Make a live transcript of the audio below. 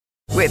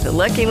With the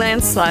Lucky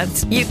Land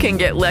Slots, you can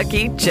get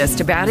lucky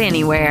just about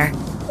anywhere.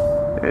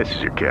 This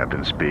is your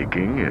captain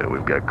speaking.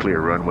 We've got clear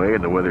runway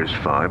and the weather's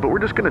fine, but we're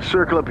just going to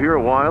circle up here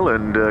a while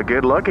and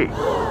get lucky.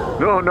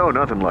 No,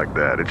 nothing like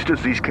that. It's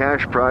just these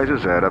cash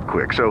prizes add up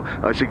quick. So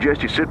I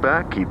suggest you sit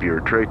back, keep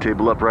your tray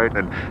table upright,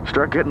 and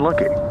start getting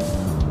lucky.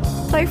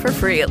 Play for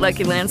free at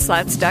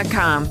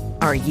LuckyLandSlots.com.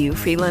 Are you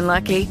feeling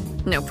lucky?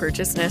 No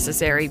purchase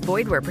necessary.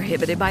 Void where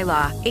prohibited by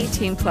law.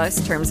 18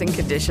 plus terms and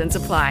conditions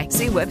apply.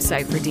 See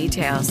website for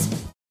details.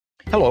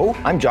 Hello,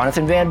 I'm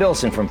Jonathan Van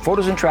Bilsen from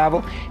Photos and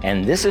Travel,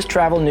 and this is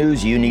travel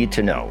news you need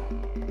to know.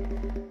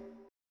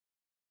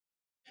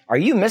 Are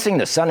you missing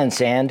the sun and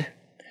sand?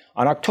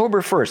 On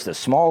October 1st, the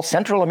small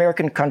Central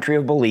American country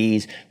of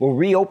Belize will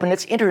reopen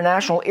its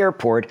international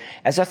airport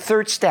as a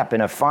third step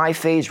in a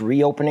 5-phase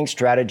reopening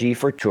strategy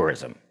for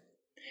tourism.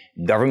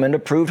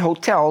 Government-approved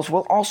hotels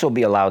will also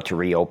be allowed to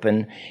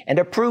reopen, and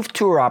approved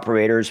tour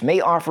operators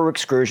may offer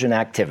excursion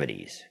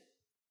activities.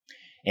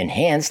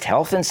 Enhanced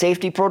health and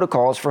safety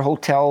protocols for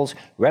hotels,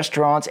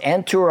 restaurants,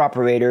 and tour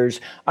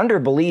operators under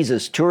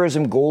Belize's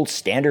Tourism Gold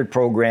Standard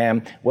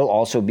program will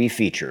also be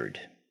featured.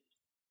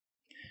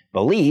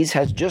 Belize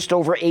has just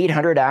over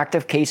 800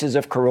 active cases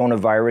of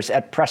coronavirus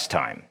at press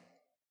time.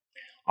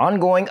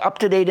 Ongoing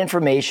up-to-date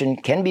information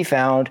can be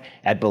found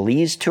at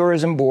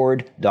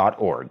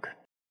belizetourismboard.org.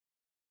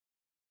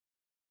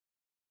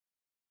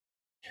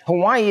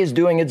 Hawaii is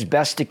doing its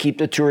best to keep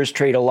the tourist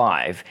trade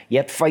alive,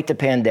 yet fight the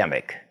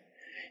pandemic.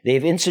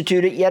 They've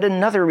instituted yet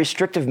another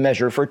restrictive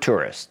measure for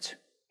tourists.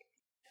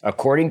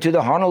 According to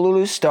the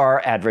Honolulu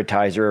Star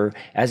Advertiser,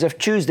 as of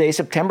Tuesday,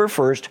 September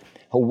 1st,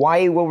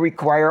 Hawaii will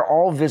require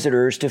all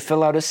visitors to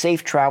fill out a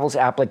Safe Travels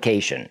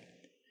application.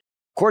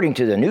 According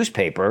to the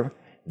newspaper,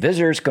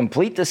 visitors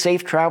complete the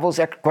Safe Travels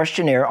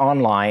questionnaire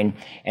online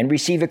and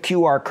receive a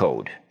QR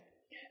code.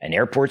 An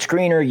airport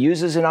screener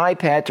uses an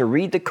iPad to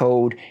read the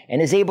code and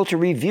is able to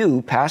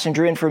review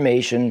passenger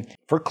information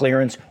for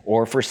clearance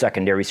or for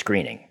secondary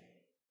screening.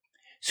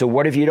 So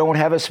what if you don't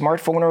have a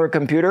smartphone or a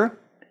computer?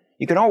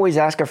 You can always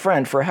ask a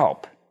friend for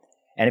help.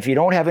 And if you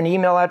don't have an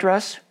email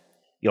address,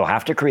 you'll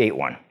have to create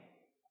one.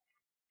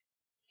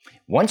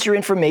 Once your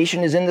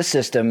information is in the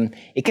system,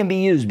 it can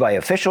be used by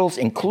officials,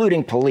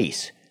 including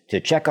police,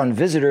 to check on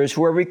visitors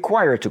who are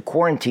required to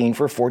quarantine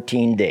for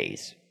 14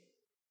 days.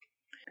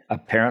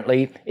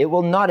 Apparently, it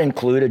will not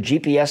include a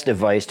GPS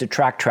device to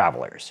track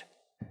travelers.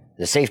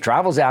 The Safe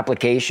Travels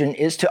application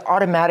is to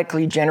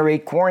automatically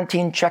generate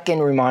quarantine check-in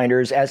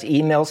reminders as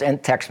emails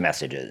and text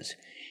messages,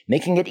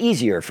 making it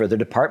easier for the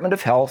Department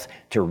of Health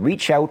to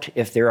reach out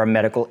if there are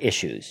medical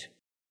issues.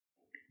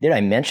 Did I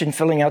mention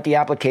filling out the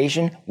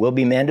application will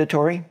be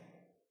mandatory?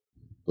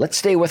 Let's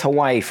stay with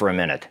Hawaii for a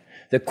minute.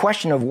 The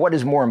question of what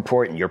is more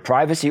important, your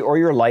privacy or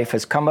your life,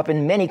 has come up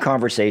in many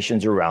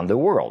conversations around the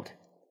world.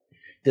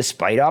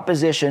 Despite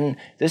opposition,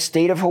 the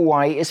state of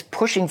Hawaii is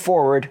pushing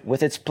forward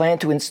with its plan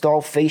to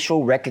install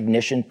facial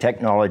recognition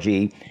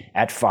technology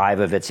at 5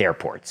 of its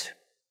airports.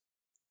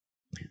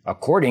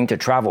 According to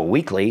Travel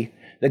Weekly,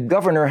 the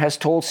governor has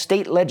told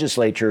state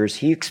legislatures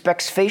he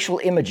expects facial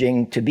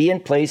imaging to be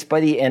in place by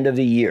the end of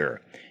the year,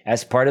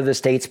 as part of the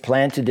state's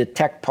plan to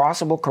detect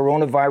possible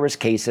coronavirus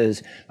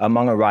cases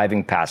among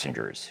arriving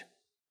passengers.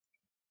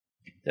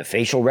 The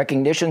facial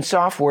recognition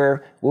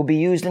software will be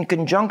used in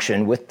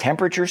conjunction with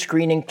temperature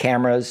screening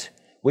cameras,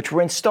 which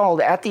were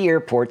installed at the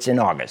airports in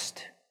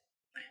August.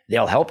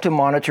 They'll help to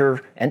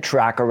monitor and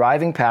track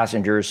arriving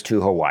passengers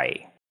to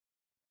Hawaii.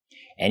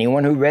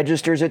 Anyone who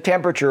registers a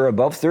temperature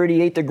above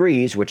 38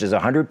 degrees, which is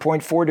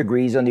 100.4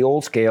 degrees on the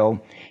old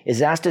scale,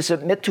 is asked to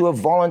submit to a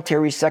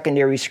voluntary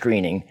secondary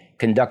screening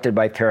conducted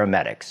by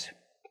paramedics.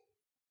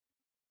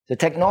 The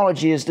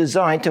technology is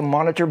designed to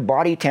monitor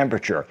body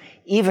temperature,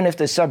 even if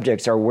the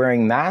subjects are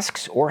wearing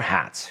masks or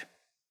hats.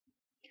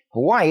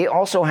 Hawaii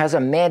also has a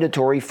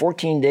mandatory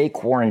 14-day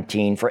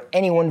quarantine for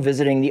anyone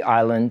visiting the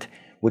island,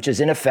 which is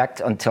in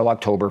effect until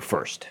October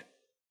 1st.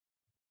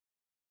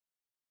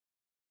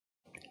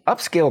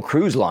 Upscale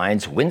cruise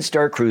lines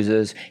Windstar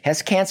Cruises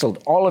has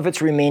canceled all of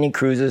its remaining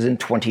cruises in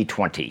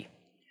 2020.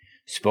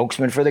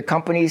 Spokesman for the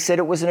company said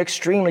it was an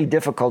extremely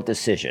difficult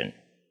decision.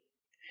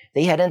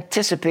 They had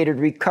anticipated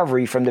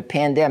recovery from the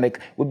pandemic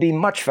would be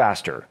much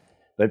faster,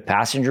 but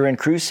passenger and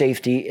crew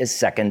safety is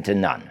second to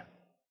none.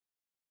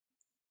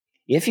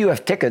 If you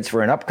have tickets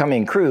for an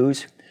upcoming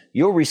cruise,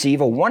 you'll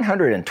receive a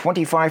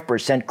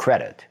 125%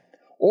 credit,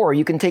 or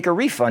you can take a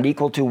refund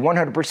equal to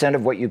 100%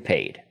 of what you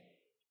paid.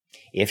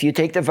 If you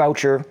take the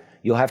voucher,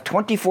 you'll have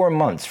 24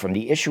 months from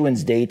the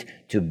issuance date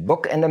to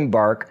book and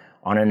embark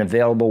on an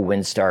available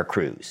Windstar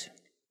cruise.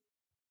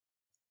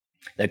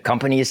 The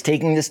company is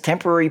taking this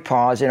temporary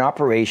pause in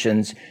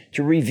operations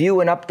to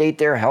review and update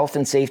their health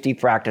and safety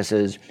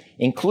practices,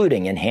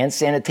 including enhanced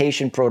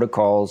sanitation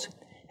protocols,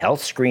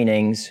 health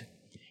screenings,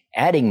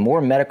 adding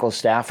more medical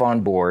staff on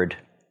board,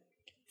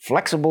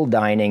 flexible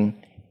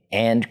dining,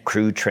 and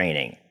crew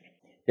training.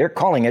 They're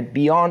calling it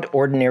Beyond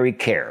Ordinary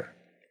Care.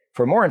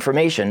 For more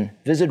information,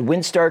 visit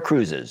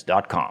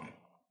windstarcruises.com.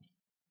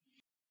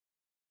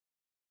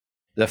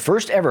 The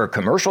first ever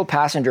commercial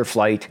passenger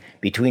flight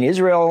between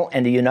Israel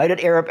and the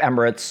United Arab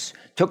Emirates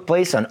took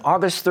place on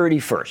August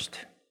 31st.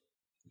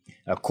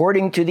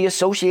 According to the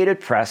Associated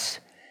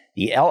Press,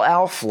 the El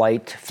Al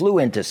flight flew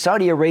into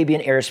Saudi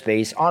Arabian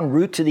airspace en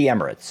route to the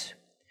Emirates,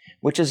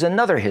 which is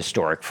another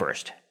historic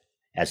first,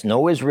 as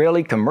no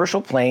Israeli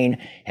commercial plane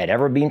had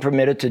ever been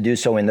permitted to do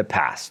so in the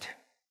past.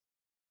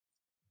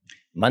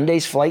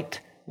 Monday's flight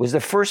was the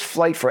first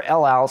flight for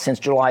El Al since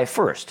July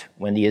 1st,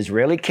 when the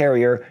Israeli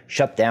carrier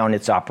shut down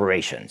its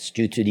operations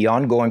due to the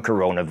ongoing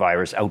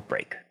coronavirus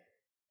outbreak.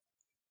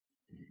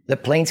 The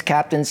plane's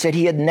captain said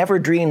he had never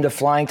dreamed of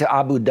flying to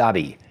Abu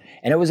Dhabi,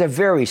 and it was a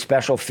very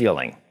special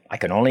feeling. I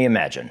can only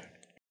imagine.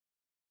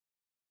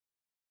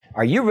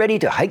 Are you ready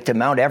to hike to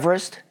Mount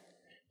Everest?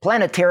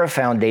 Planeterra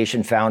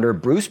Foundation founder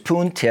Bruce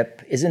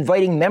Poon-Tip is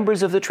inviting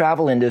members of the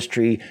travel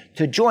industry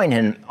to join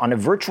him on a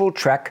virtual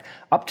trek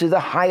up to the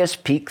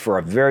highest peak for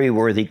a very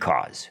worthy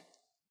cause.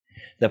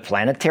 The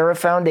Planeterra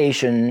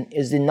Foundation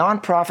is the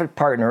nonprofit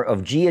partner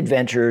of G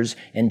Adventures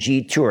and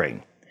G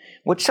Touring,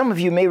 which some of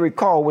you may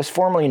recall was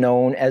formerly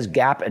known as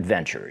Gap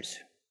Adventures.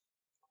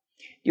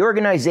 The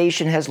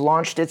organization has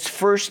launched its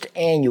first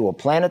annual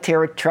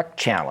Planeterra Trek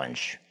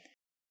Challenge.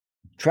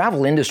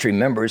 Travel industry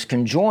members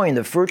can join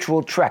the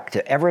virtual trek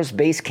to Everest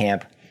Base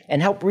Camp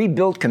and help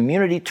rebuild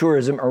community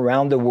tourism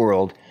around the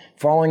world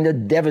following the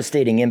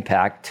devastating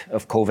impact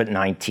of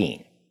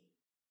COVID-19.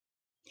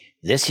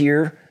 This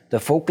year, the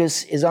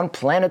focus is on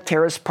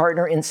Planeterra's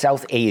partner in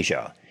South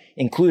Asia,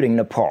 including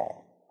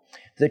Nepal.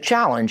 The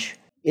challenge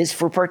is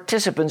for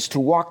participants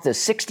to walk the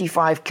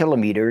 65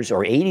 kilometers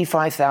or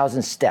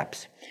 85,000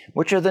 steps,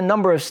 which are the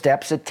number of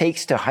steps it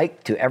takes to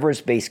hike to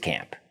Everest Base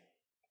Camp.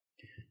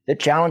 The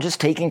challenge is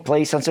taking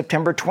place on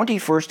September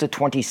 21st to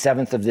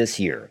 27th of this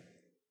year.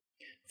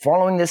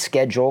 Following this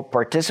schedule,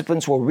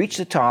 participants will reach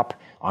the top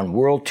on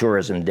World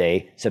Tourism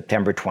Day,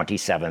 September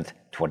 27th,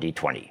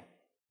 2020.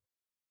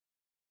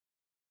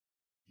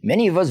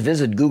 Many of us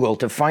visit Google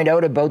to find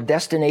out about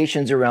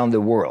destinations around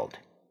the world.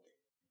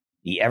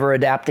 The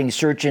ever-adapting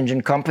search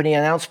engine company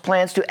announced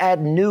plans to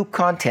add new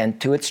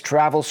content to its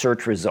travel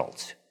search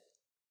results.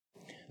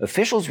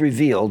 Officials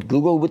revealed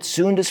Google would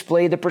soon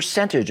display the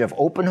percentage of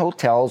open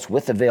hotels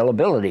with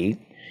availability,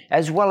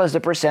 as well as the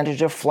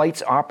percentage of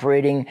flights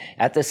operating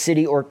at the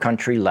city or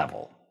country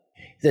level.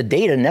 The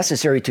data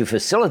necessary to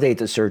facilitate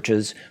the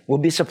searches will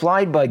be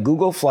supplied by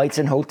Google Flights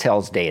and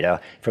Hotels data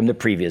from the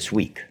previous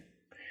week.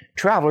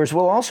 Travelers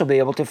will also be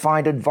able to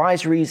find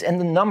advisories and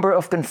the number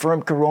of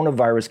confirmed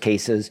coronavirus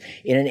cases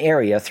in an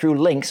area through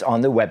links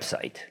on the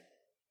website.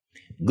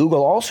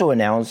 Google also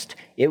announced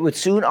it would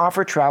soon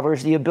offer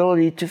travelers the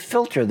ability to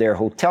filter their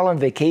hotel and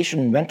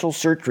vacation rental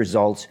search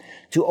results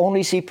to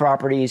only see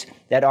properties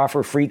that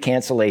offer free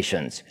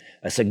cancellations,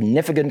 a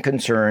significant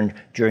concern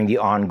during the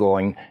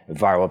ongoing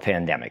viral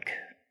pandemic.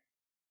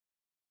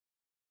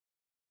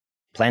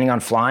 Planning on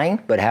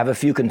flying, but have a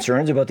few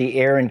concerns about the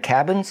air in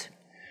cabins?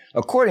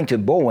 According to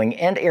Boeing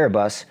and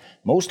Airbus,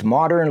 most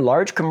modern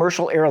large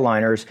commercial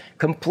airliners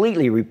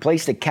completely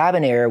replace the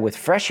cabin air with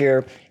fresh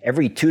air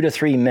every 2 to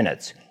 3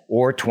 minutes,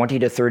 or 20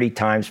 to 30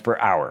 times per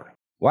hour.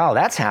 While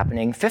that's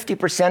happening,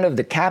 50% of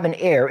the cabin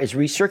air is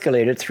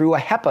recirculated through a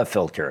HEPA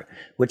filter,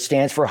 which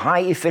stands for High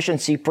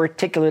Efficiency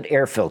Particulate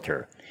Air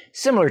Filter,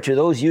 similar to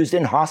those used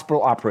in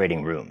hospital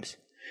operating rooms.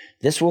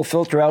 This will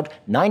filter out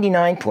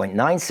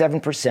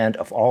 99.97%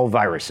 of all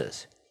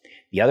viruses.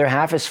 The other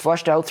half is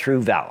flushed out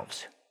through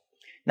valves.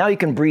 Now you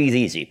can breathe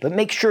easy, but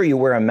make sure you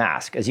wear a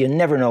mask, as you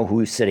never know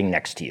who's sitting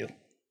next to you.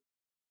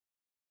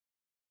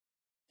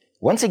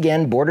 Once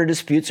again, border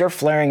disputes are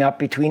flaring up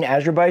between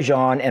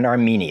Azerbaijan and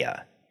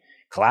Armenia.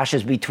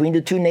 Clashes between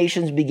the two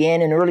nations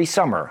began in early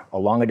summer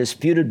along a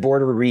disputed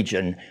border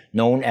region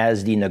known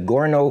as the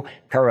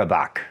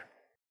Nagorno-Karabakh.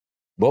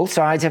 Both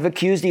sides have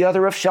accused the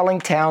other of shelling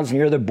towns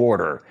near the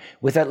border,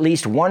 with at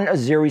least 1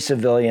 Azeri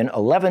civilian,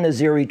 11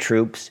 Azeri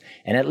troops,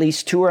 and at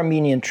least 2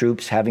 Armenian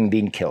troops having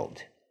been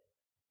killed.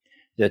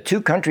 The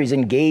two countries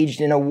engaged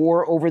in a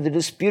war over the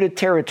disputed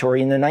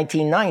territory in the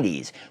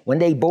 1990s, when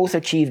they both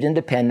achieved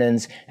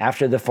independence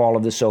after the fall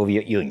of the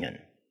Soviet Union.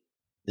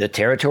 The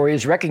territory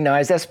is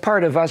recognized as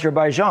part of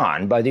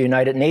Azerbaijan by the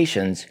United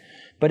Nations,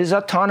 but is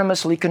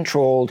autonomously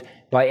controlled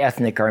by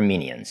ethnic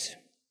Armenians.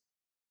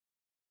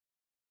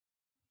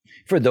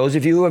 For those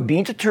of you who have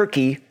been to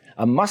Turkey,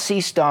 a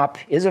must-see stop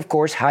is, of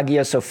course,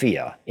 Hagia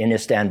Sophia in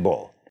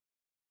Istanbul.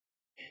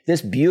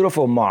 This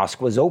beautiful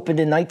mosque was opened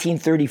in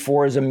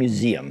 1934 as a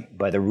museum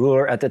by the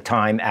ruler at the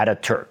time,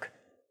 Ataturk.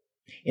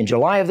 In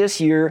July of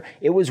this year,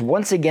 it was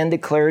once again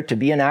declared to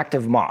be an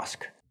active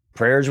mosque.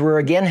 Prayers were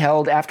again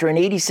held after an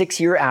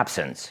 86-year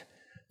absence.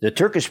 The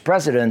Turkish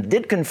president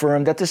did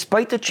confirm that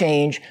despite the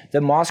change,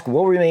 the mosque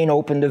will remain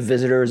open to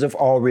visitors of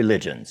all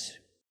religions.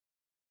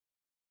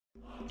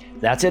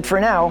 That's it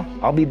for now.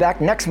 I'll be back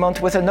next month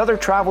with another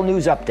travel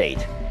news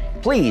update.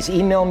 Please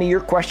email me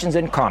your questions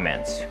and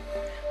comments.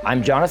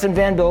 I'm Jonathan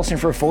Van Bilsen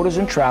for Photos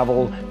and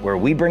Travel, where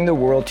we bring the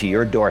world to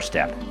your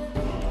doorstep.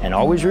 And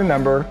always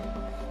remember,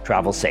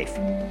 travel safe.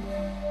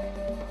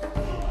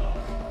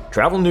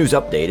 Travel News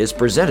Update is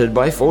presented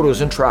by Photos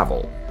and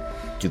Travel.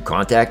 To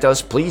contact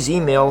us, please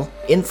email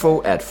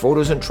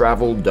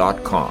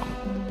info@photosandtravel.com.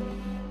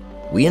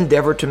 We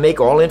endeavor to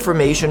make all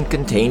information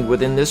contained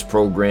within this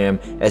program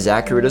as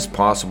accurate as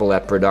possible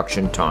at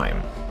production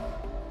time.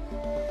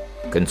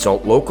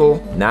 Consult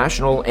local,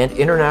 national, and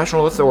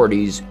international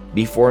authorities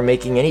before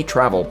making any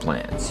travel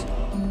plans.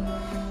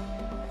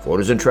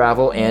 Photos and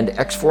Travel and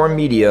X4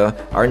 Media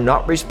are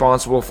not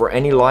responsible for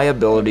any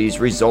liabilities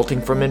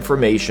resulting from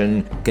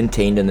information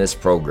contained in this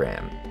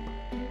program.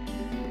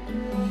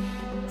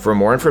 For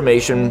more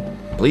information,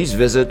 please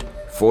visit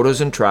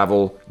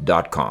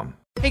photosandtravel.com.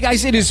 Hey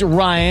guys, it is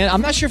Ryan.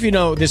 I'm not sure if you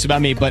know this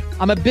about me, but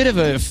I'm a bit of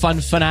a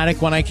fun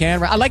fanatic when I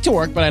can. I like to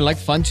work, but I like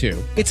fun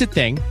too. It's a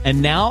thing. And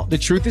now the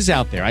truth is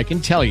out there. I can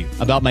tell you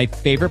about my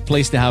favorite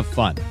place to have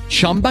fun.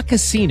 Chumba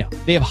Casino.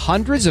 They have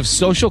hundreds of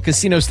social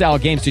casino style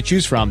games to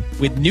choose from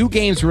with new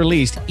games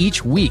released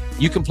each week.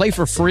 You can play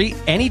for free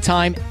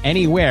anytime,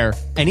 anywhere.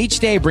 And each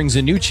day brings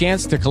a new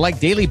chance to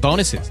collect daily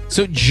bonuses.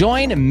 So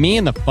join me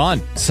in the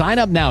fun. Sign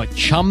up now at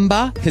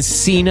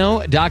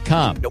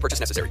ChumbaCasino.com. No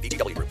purchase necessary.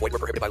 VGW Group. Void where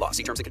prohibited by law.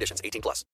 See terms and conditions. 18+.